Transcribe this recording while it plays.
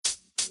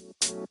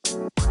The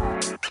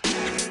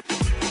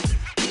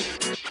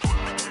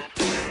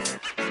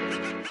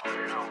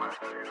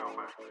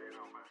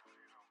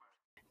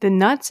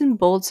Nuts and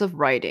Bolts of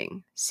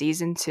Writing,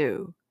 Season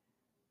 2,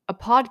 a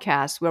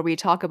podcast where we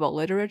talk about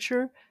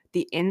literature,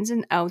 the ins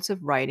and outs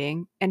of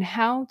writing, and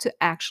how to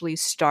actually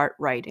start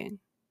writing.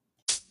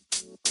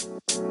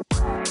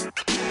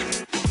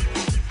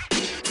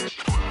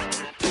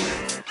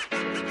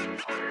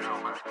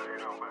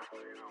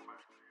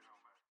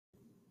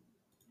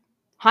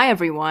 Hi,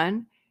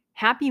 everyone.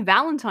 Happy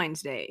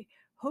Valentine's Day.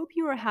 Hope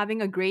you are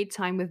having a great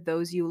time with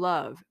those you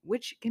love,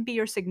 which can be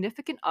your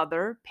significant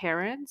other,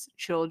 parents,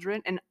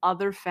 children, and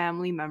other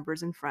family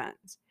members and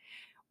friends.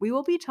 We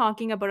will be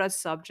talking about a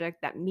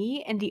subject that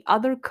me and the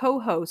other co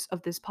hosts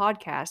of this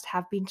podcast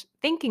have been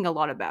thinking a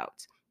lot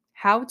about: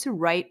 how to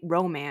write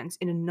romance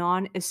in a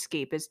non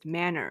escapist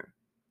manner.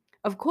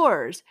 Of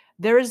course,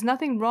 there is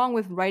nothing wrong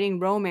with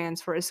writing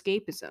romance for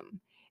escapism.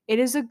 It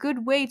is a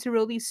good way to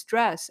release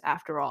stress,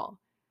 after all.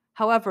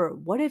 However,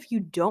 what if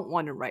you don't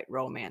want to write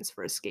romance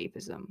for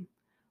escapism?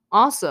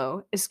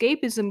 Also,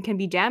 escapism can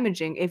be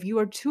damaging if you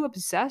are too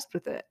obsessed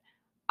with it.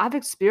 I've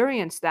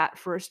experienced that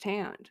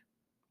firsthand.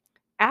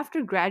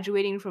 After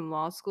graduating from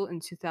law school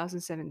in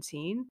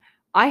 2017,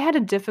 I had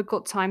a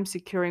difficult time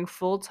securing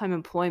full time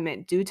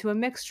employment due to a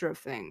mixture of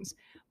things,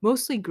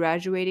 mostly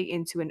graduating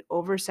into an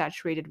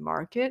oversaturated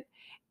market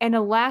and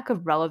a lack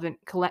of relevant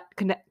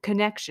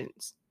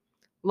connections.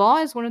 Law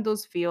is one of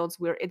those fields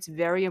where it's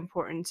very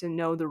important to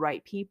know the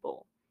right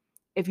people.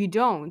 If you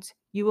don't,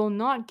 you will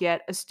not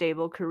get a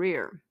stable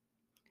career.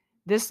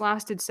 This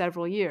lasted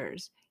several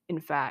years,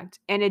 in fact,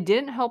 and it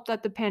didn't help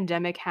that the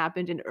pandemic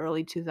happened in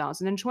early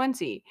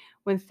 2020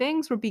 when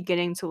things were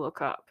beginning to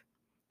look up.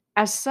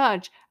 As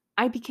such,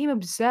 I became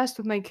obsessed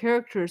with my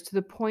characters to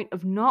the point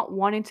of not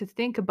wanting to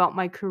think about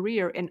my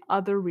career and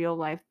other real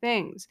life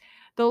things.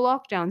 The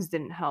lockdowns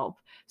didn't help,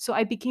 so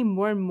I became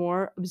more and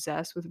more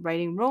obsessed with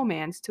writing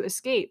romance to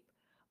escape.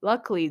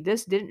 Luckily,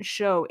 this didn't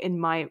show in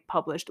my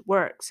published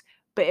works,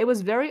 but it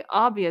was very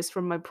obvious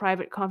from my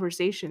private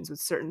conversations with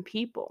certain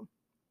people,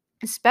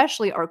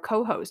 especially our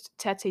co host,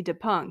 Tete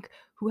DePunk,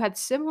 who had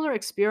similar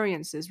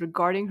experiences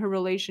regarding her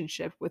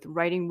relationship with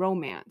writing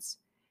romance.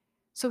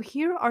 So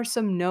here are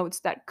some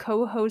notes that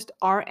co-host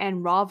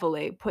R.N.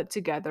 Ravale put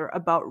together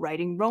about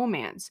writing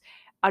romance.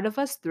 Out of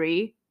us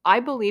three, I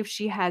believe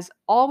she has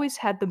always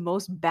had the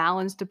most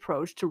balanced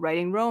approach to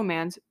writing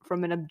romance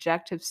from an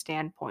objective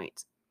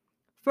standpoint.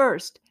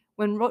 First,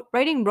 when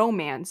writing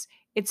romance,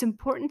 it's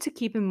important to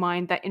keep in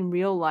mind that in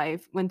real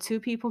life, when two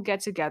people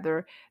get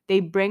together, they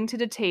bring to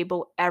the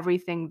table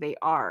everything they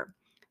are.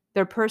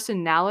 Their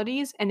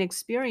personalities and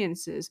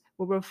experiences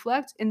will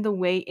reflect in the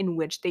way in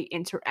which they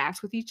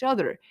interact with each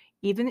other,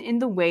 even in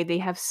the way they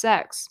have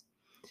sex.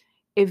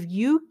 If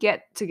you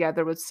get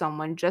together with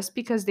someone just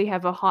because they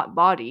have a hot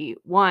body,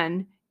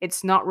 one,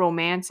 it's not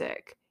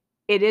romantic.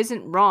 It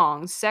isn't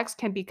wrong. Sex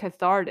can be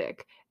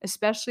cathartic,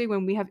 especially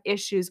when we have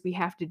issues we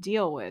have to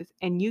deal with,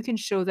 and you can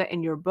show that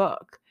in your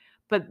book.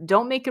 But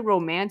don't make it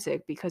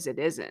romantic because it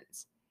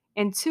isn't.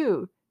 And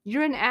two,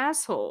 you're an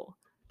asshole.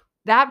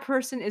 That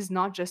person is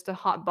not just a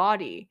hot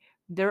body.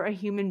 They're a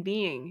human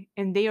being,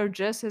 and they are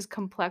just as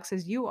complex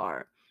as you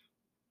are.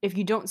 If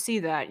you don't see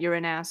that, you're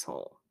an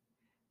asshole.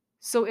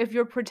 So if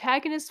your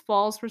protagonist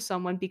falls for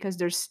someone because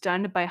they're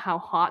stunned by how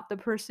hot the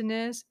person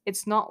is,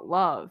 it's not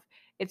love,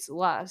 it's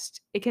lust.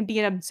 It can be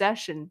an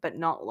obsession, but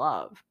not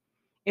love.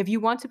 If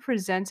you want to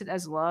present it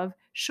as love,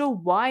 show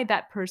why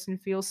that person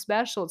feels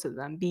special to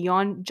them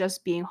beyond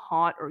just being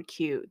hot or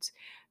cute.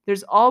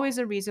 There's always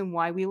a reason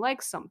why we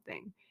like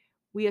something.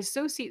 We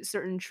associate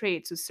certain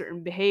traits with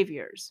certain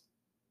behaviors.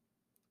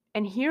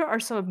 And here are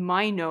some of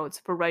my notes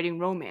for writing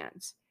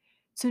romance.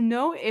 To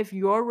know if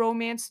your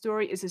romance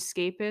story is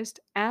escapist,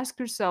 ask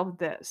yourself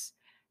this: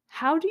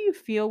 how do you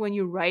feel when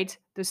you write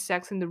the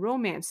sex and the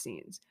romance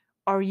scenes?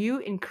 Are you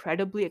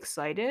incredibly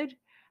excited?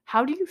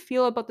 How do you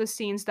feel about the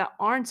scenes that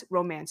aren't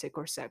romantic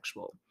or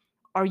sexual?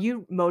 Are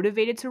you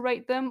motivated to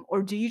write them,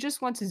 or do you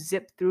just want to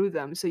zip through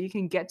them so you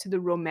can get to the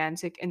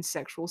romantic and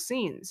sexual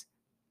scenes?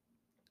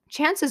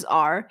 Chances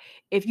are,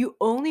 if you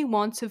only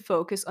want to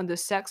focus on the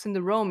sex and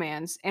the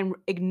romance and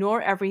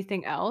ignore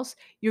everything else,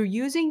 you're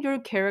using your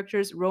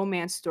character's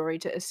romance story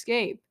to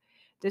escape.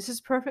 This is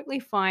perfectly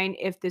fine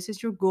if this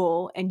is your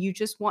goal and you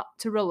just want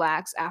to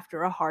relax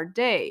after a hard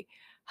day.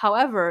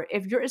 However,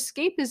 if your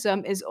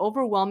escapism is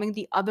overwhelming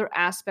the other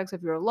aspects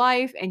of your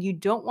life and you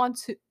don't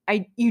want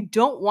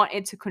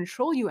it to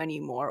control you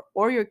anymore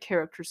or your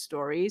character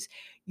stories,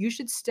 you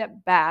should step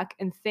back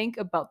and think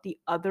about the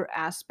other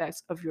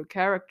aspects of your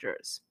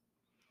characters.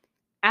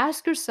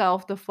 Ask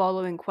yourself the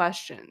following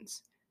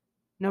questions.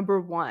 Number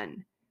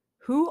one,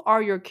 who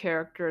are your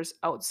characters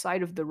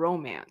outside of the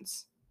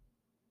romance?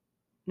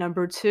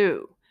 Number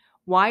two,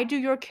 why do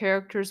your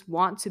characters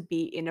want to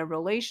be in a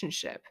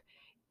relationship?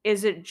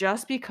 Is it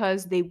just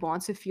because they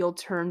want to feel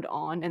turned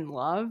on and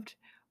loved?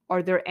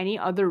 Are there any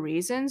other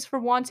reasons for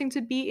wanting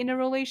to be in a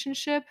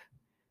relationship?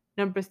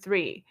 Number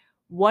three,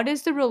 what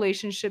is the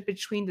relationship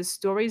between the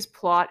story's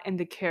plot and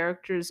the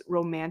character's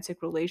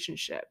romantic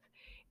relationship?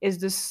 Is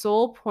the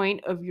sole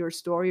point of your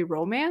story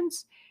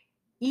romance?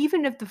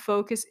 Even if the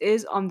focus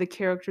is on the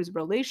character's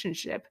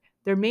relationship,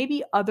 there may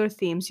be other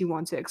themes you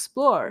want to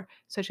explore,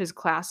 such as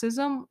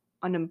classism,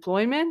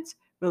 unemployment,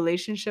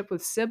 relationship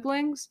with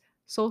siblings,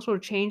 social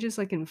changes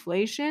like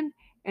inflation,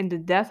 and the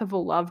death of a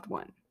loved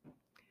one.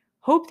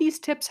 Hope these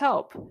tips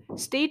help.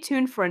 Stay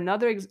tuned for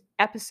another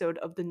episode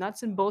of the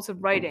Nuts and Bolts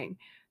of Writing.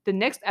 The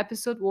next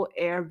episode will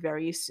air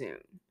very soon.